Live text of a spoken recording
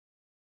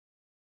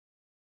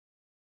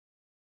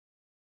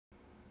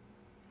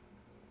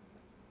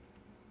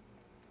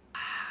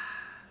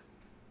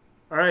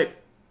All right,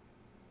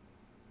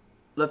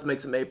 let's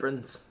make some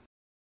aprons.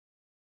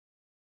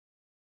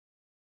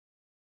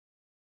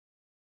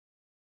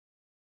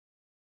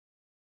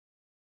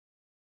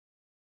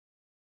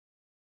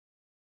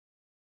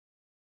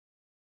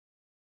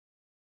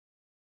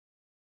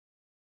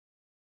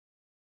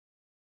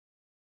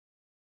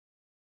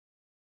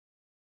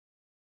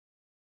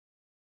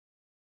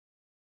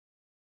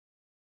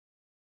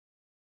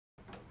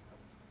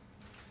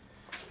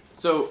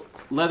 So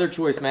leather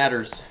choice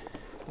matters.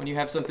 When you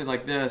have something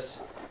like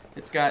this,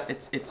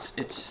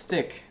 it's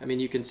thick. I mean,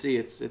 you can see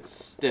it's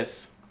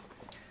stiff.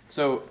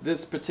 So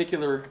this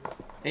particular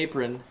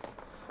apron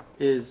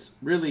is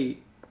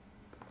really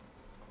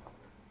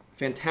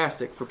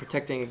fantastic for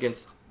protecting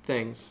against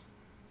things,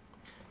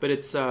 but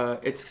it's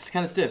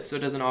kind of stiff, so it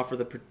doesn't offer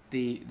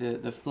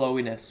the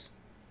flowiness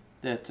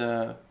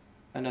that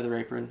another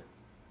apron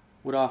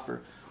would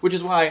offer. Which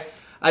is why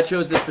I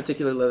chose this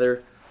particular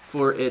leather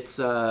for its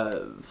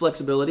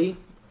flexibility.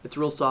 It's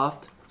real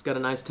soft. It's got a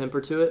nice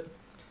temper to it.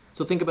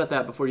 So think about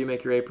that before you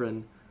make your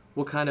apron.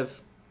 What kind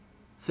of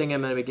thing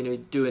am I going to be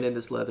doing in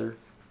this leather?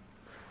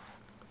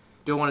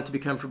 Do I want it to be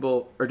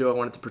comfortable, or do I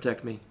want it to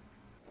protect me?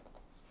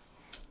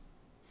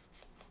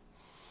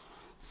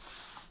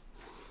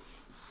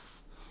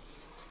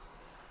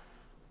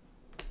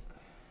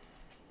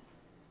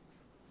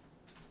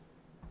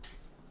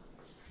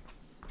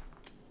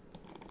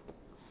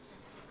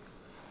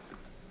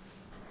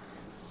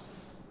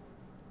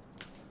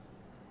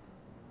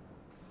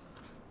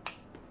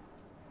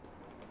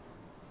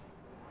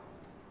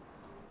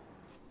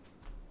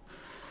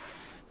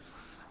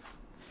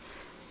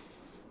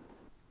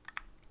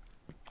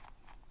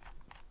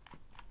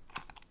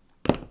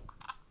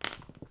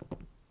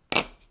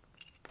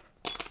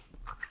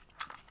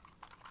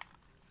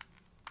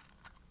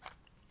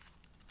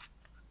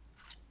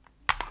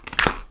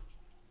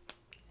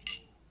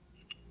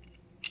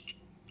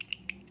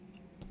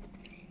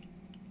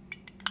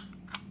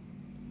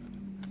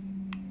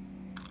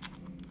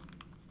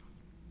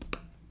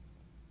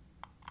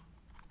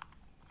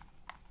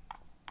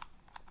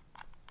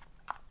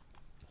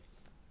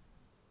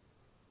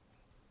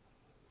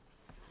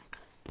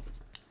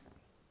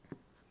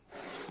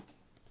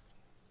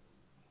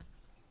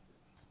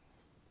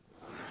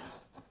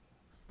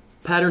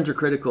 Patterns are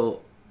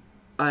critical.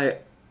 I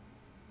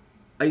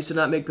used to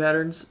not make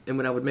patterns, and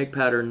when I would make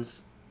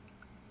patterns,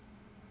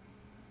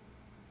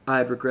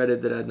 I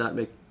regretted that I had not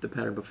made the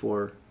pattern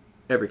before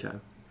every time.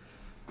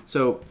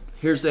 So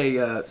here's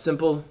a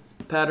simple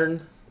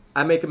pattern.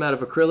 I make them out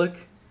of acrylic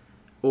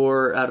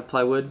or out of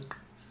plywood,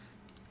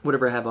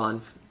 whatever I have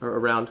on or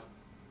around.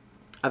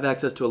 I have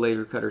access to a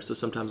laser cutter, so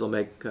sometimes I'll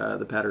make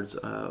the patterns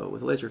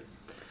with a laser.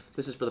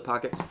 This is for the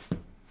pockets.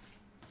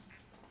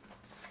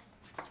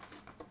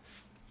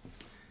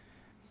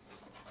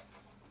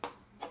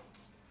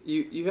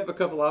 You have a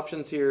couple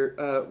options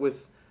here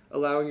with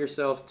allowing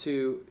yourself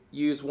to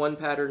use one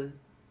pattern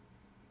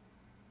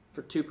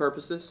for two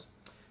purposes.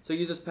 So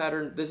use this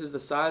pattern, this is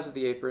the size of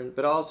the apron,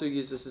 but I also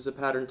use this as a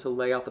pattern to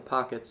lay out the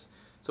pockets.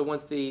 So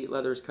once the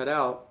leather is cut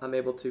out, I'm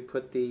able to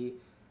put the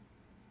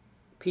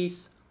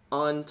piece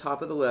on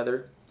top of the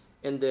leather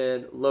and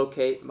then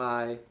locate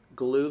my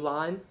glue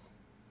line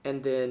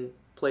and then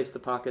place the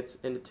pockets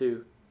into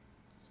two.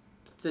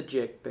 It's a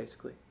jig,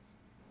 basically.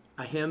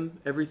 I hem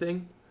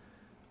everything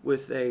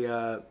with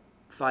a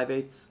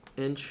 5/8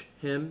 inch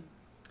hem.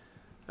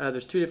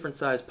 There's two different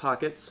size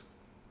pockets.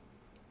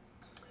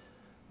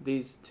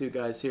 These two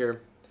guys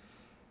here.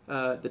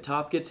 The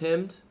top gets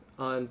hemmed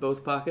on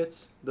both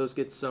pockets. Those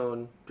get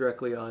sewn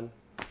directly on.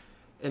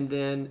 And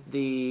then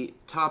the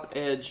top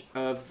edge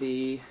of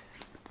the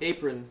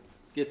apron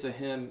gets a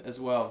hem as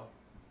well.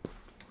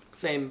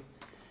 Same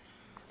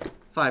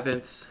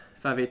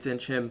 5/8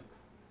 inch hem.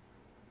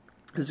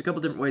 There's a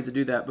couple different ways to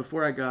do that.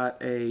 Before I got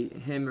a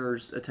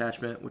hemmers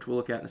attachment, which we'll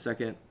look at in a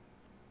second,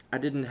 I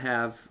didn't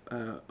have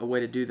a way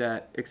to do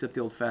that except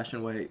the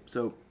old-fashioned way.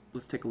 So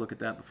let's take a look at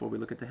that before we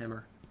look at the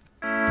hemmer.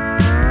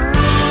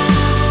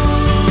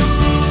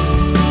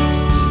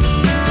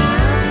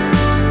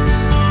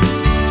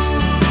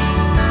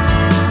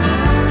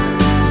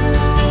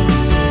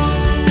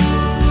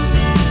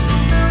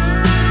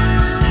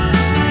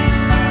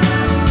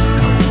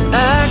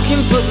 I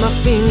can put my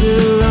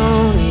finger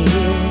on it.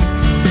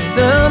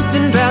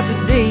 Something about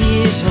today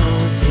is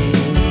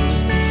haunting.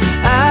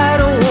 I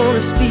don't want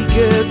to speak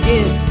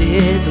against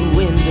it, the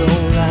wind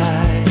don't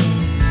lie.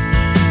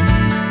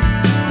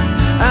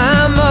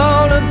 I'm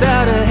all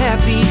about a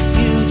happy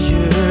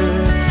future,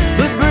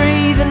 but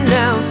breathing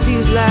now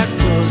feels like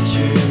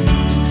torture.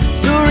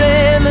 So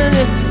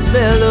reminisce the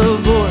smell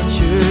of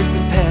orchards,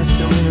 the past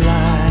don't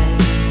lie.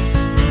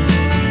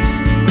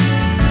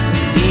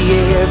 The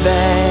air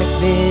back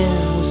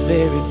then was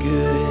very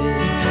good.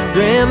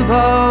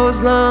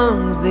 Grandpa's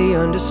lungs, they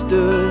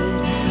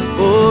understood.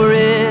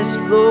 Forest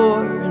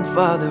floor and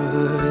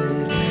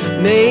fatherhood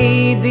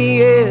made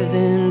the air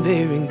then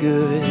very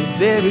good,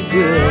 very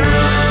good.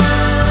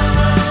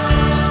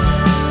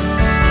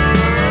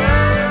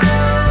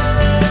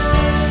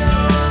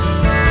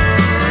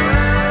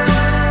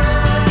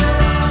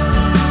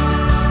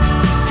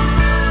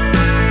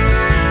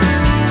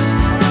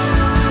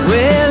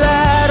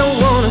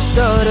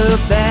 fought a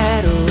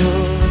battle,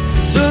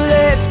 so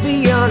let's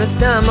be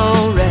honest, I'm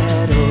all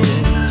rattled.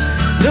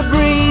 The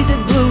breeze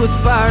it blew with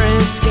fire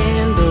and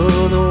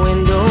scandal, the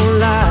wind don't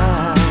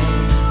lie.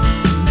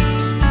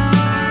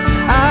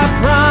 I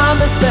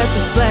promised that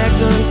the flags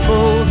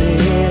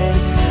unfolded,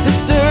 the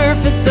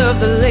surface of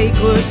the lake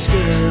was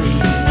scary.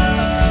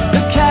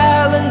 The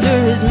calendar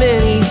has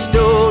many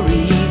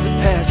stories, the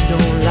past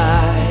don't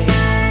lie.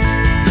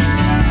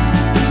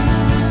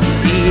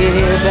 The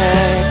air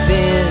back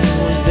then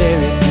was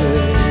very good.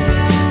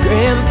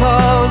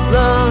 Grandpa's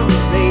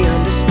lungs, they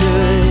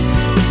understood.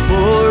 The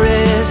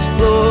forest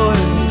floor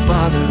and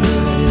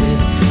fatherhood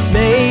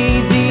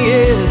made the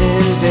air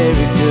then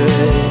very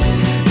good.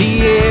 The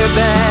air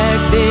back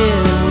then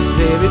was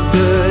very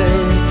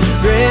good.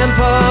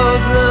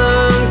 Grandpa's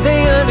lungs,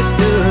 they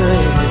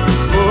understood. The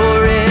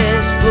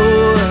forest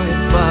floor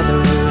and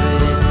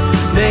fatherhood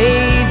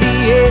made the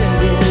air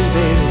then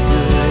very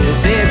good.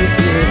 Very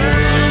good.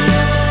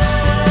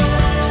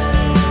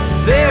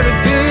 Very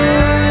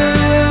good,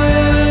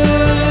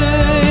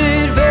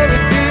 very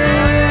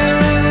good.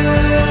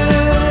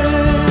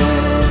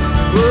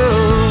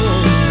 Whoa.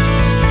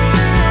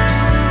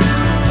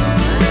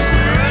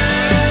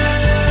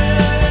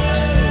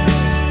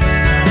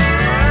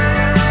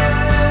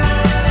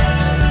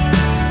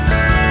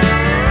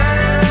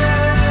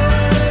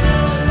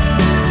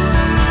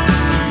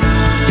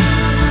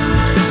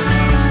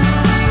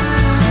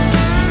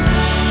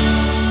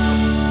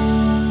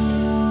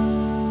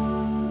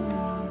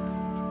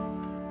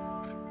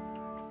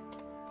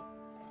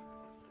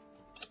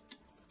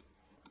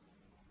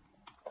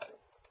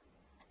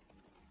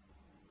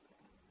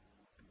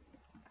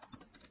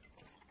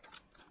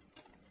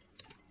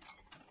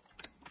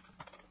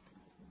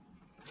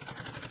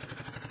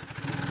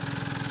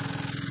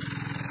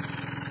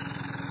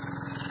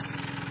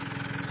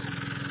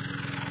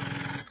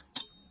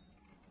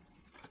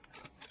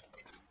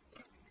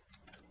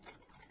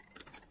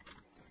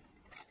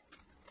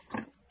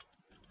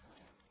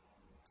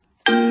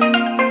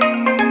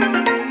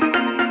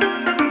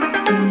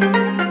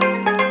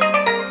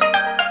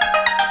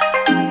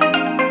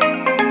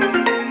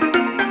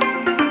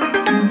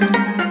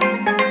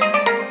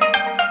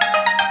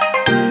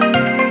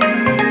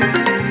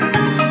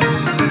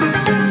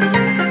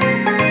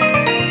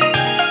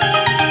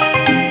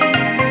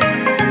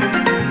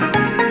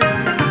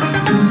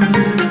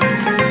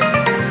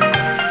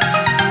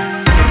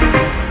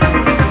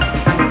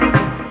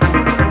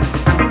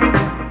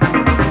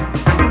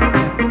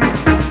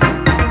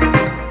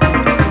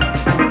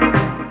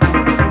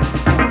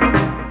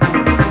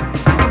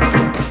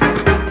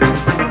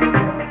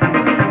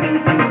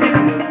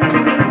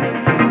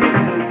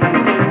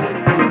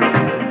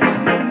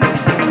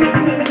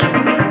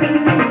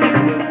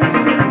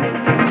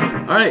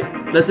 All right,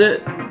 that's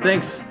it.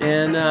 Thanks,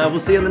 and we'll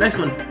see you on the next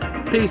one.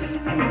 Peace.